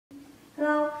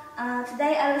Hello,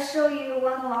 today I will show you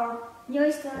one of our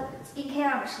newest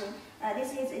skincare machine.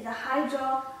 This is a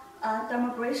hydro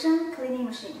dermabrasion cleaning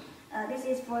machine. This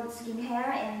is for skincare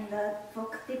and for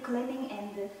deep cleaning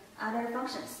and other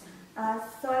functions.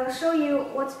 So I will show you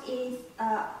what is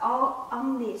all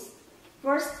on this.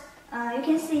 First, you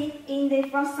can see in the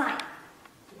front side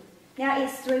there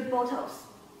is 3 bottles,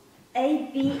 A,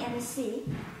 B, and C.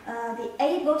 The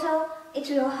A bottle, it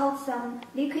will hold some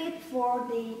liquid for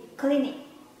the cleaning.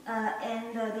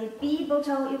 And the B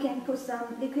bottle, you can put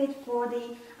some liquid for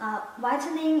the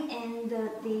whitening and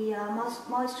the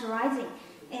moisturizing.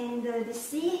 And the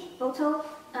C bottle,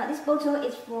 this bottle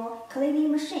is for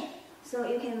cleaning machine. So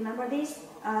you can remember this.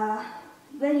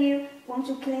 When you want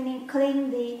to clean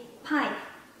the pipe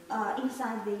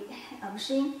inside the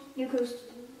machine, you could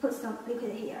put some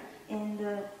liquid here. And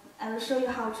I will show you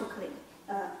how to clean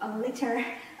later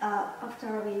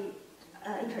after we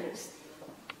introduce.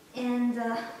 And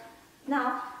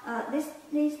now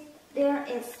there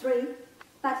is 3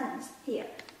 buttons here.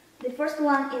 The first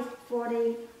one is for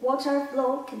the water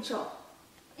flow control,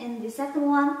 and the second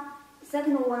one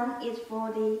is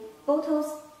for the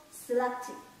bottles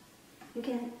selecting. You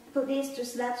can put this to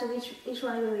select which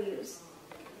one you will use.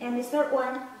 And the third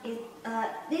one is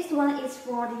this one is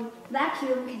for the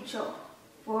vacuum control,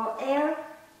 for air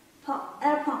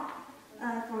pump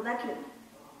for vacuum.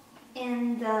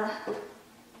 And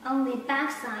on the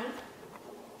back side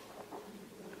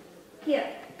here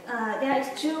there is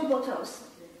 2 bottles.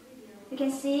 You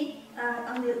can see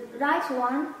on the right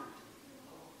one,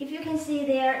 if you can see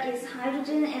there is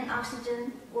hydrogen and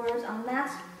oxygen words on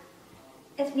that.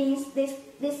 It means this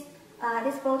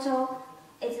bottle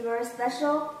is very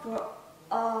special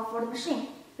for the machine,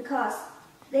 because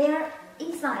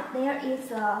inside there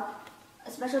is a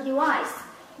special device.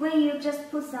 When you just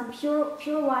put some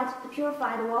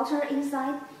purified water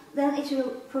inside, then it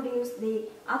will produce the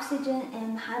oxygen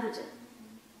and hydrogen.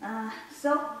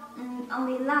 So on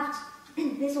the left,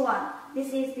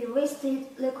 this is the wasted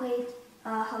liquid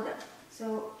holder.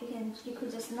 So you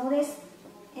could just notice.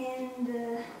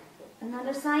 And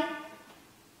another side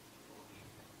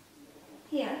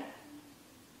here,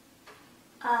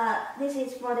 this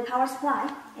is for the power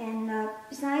supply, and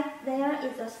beside there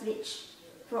is a switch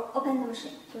for open the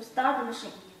machine. To start the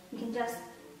machine, you can just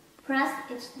press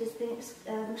it.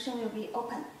 The machine will be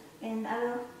open, and I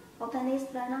will open this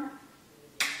right now.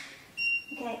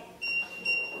 Okay.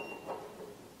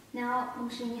 Now the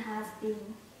machine has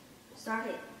been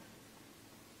started.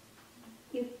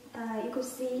 You could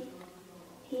see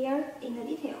here in the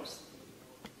details.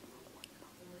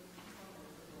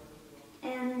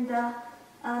 And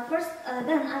first,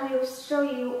 then I will show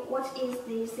you what is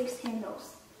the 6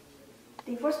 handles.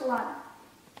 The first one,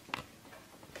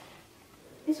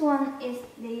 this one is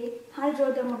the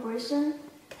hydrodermabrasion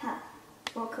tab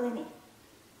for cleaning,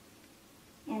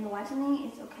 and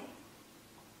whitening is okay.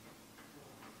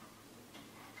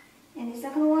 And the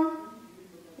second one,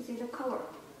 this is a cover.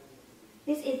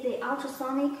 This is the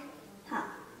ultrasonic tab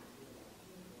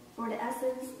for the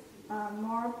essence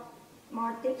more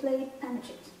deeply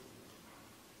penetrate.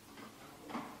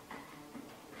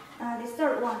 The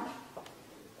third one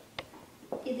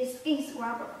is the skin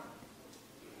scrubber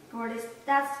for the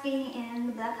dead skin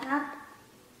and blackhead,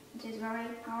 which is very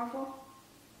powerful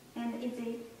and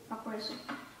easy operation.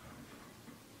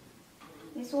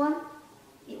 This one,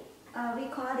 we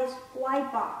call this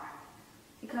white bar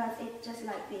because it's just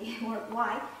like the word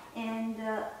white. And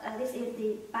this is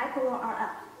the bipolar RF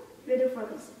radio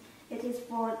frequency. It is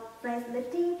for face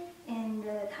lifting and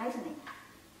tightening.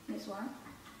 This one.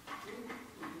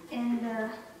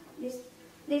 And this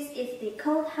is the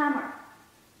cold hammer.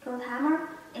 Cold hammer,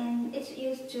 and it's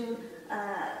used to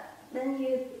when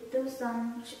you do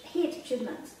some heat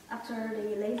treatments after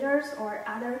the lasers or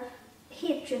other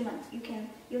heat treatment, you can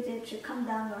use it to calm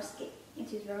down your skin.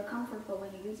 It is very comfortable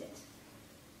when you use it.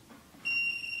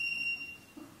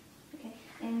 Okay,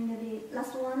 and the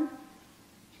last one,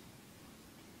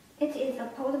 it is a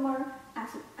polymer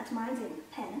atomizing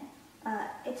pen.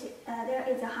 There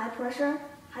is a high pressure.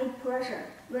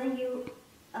 When you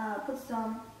put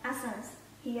some essence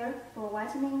here for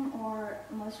whitening or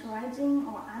moisturizing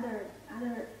or other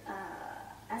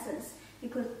essence, you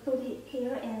could put it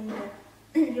here and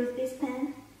use this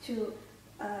pen to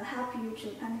help you to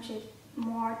penetrate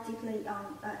more deeply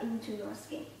into your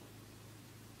skin.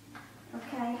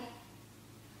 Okay,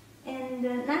 and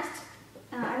next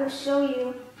I will show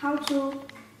you how to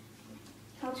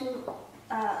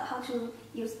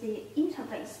use the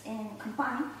interface and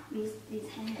combine with this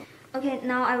handle. Okay,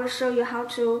 now I will show you how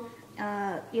to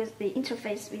use the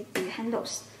interface with the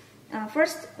handles.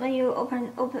 First, when you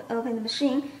open the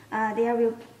machine, there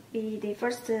will be the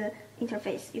first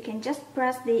interface. You can just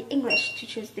press the English to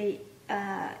choose the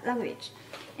language,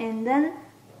 and then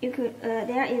you could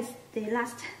there is the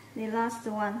last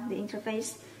one, the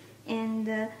interface, and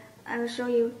I will show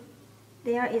you.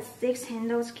 There is 6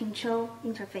 handles control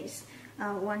interface.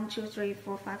 1, 2, 3,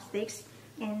 4, 5, 6,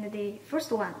 and the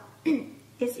first one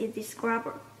is the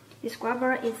scrubber. The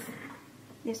scrubber is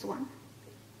this one.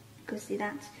 You could see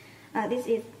that. This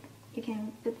is, you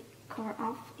can put color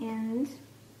off, and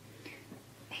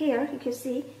here you can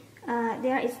see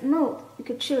there is mode. You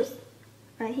could choose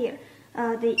right here.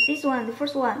 This one, the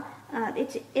first one,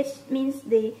 it means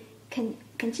the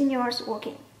continuous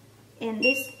working, and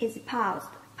this is paused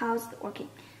working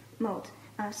mode.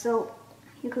 So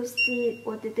you could see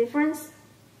what the difference.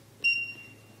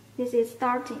 This is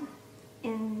starting,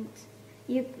 and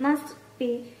you must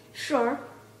be sure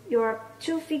your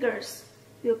 2 fingers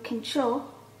will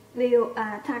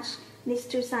touch these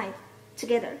 2 sides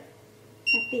together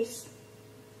like this,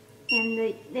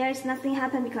 and there is nothing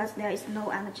happen because there is no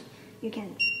energy. You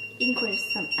can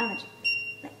increase some energy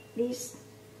like this.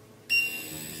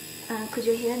 Could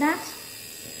you hear that?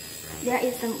 There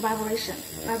is some vibration.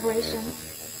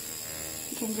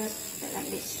 You can just like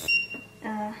this.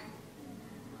 And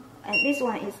this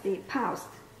one is the paused.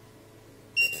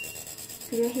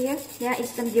 Could you hear? There is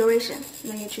some duration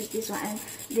when you choose this one, and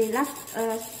the last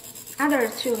other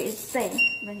 2 is same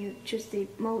when you choose the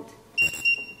mode.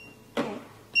 Okay.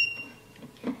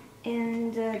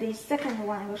 And the second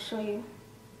one I will show you.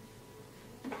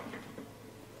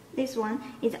 This one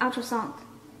is ultrasound.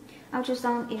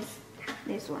 Ultrasound is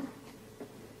this one.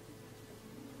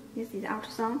 This is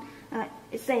ultrasound.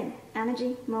 Same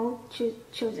energy mode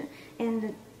chosen,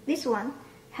 and this one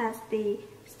has the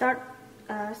start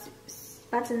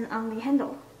button on the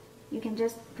handle. You can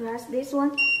just press this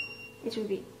one, it will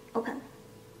be open.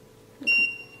 Okay.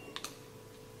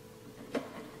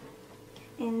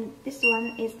 And this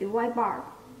one is the white bar.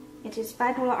 It is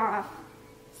bipolar RF.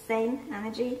 Same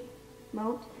energy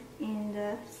mode and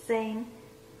the same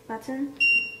button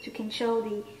to control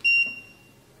the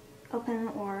open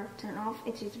or turn off.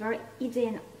 It is very easy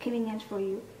and convenient for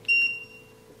you.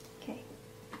 Okay.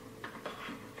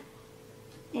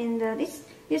 And this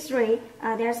 3,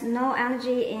 there's no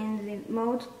energy in the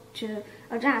mode to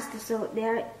adjust, so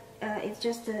there it's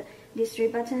just these 3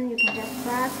 buttons. You can just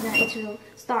press, then it will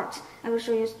start. I will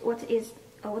show you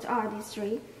what are these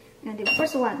 3. And the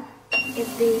first one is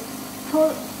the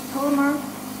polymer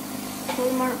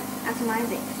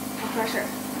atomizing pressure.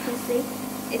 You can see,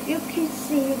 if you can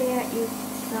see, there is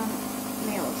some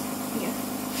nails here.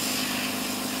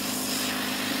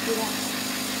 See that?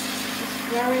 It's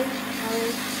very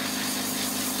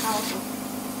powerful.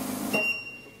 Just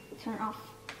turn off.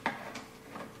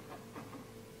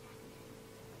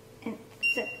 And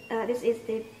so, this is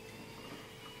the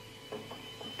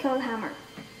cold hammer.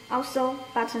 Also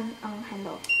button on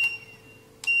handle.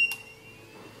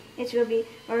 It will be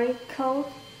very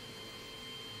cold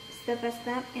step by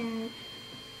step, and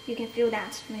you can feel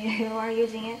that when you are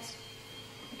using it.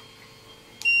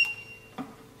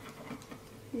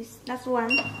 This last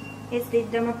one is the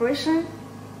dermabrasion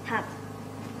hat.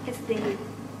 It's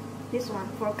this one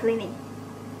for cleaning.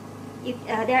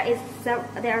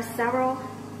 There are several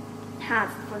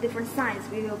hats for different sizes.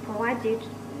 We will provide it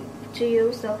to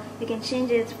you, so you can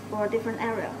change it for different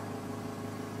area.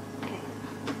 Okay.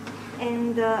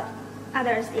 And the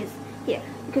others is here.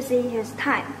 You can see here's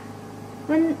time.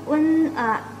 When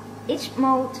each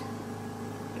mode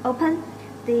open,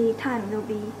 the time will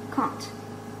be count.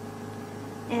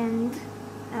 And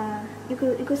you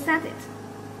could set it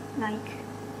like,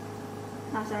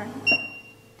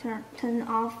 turn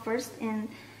off first, and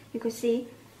you could see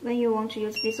when you want to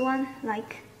use this one,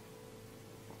 like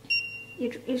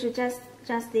you should just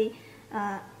the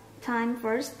time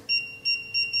first.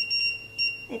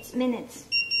 It's minutes.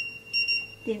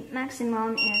 The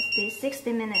maximum is the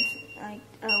 60 minutes, like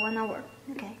 1 hour.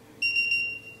 Okay.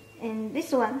 And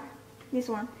this one,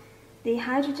 the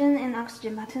hydrogen and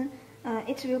oxygen button,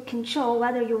 it will control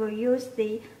whether you will use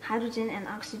the hydrogen and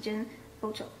oxygen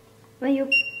bottle. When you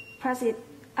press it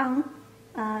on,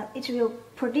 it will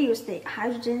produce the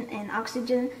hydrogen and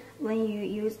oxygen when you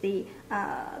use the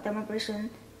dermabrasion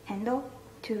handle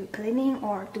to cleaning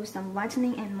or do some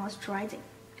whitening and moisturizing.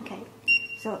 Okay,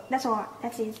 so that's all.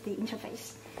 That is the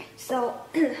interface. So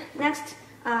next,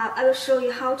 I will show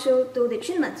you how to do the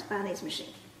treatment by this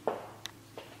machine.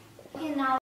 Okay, now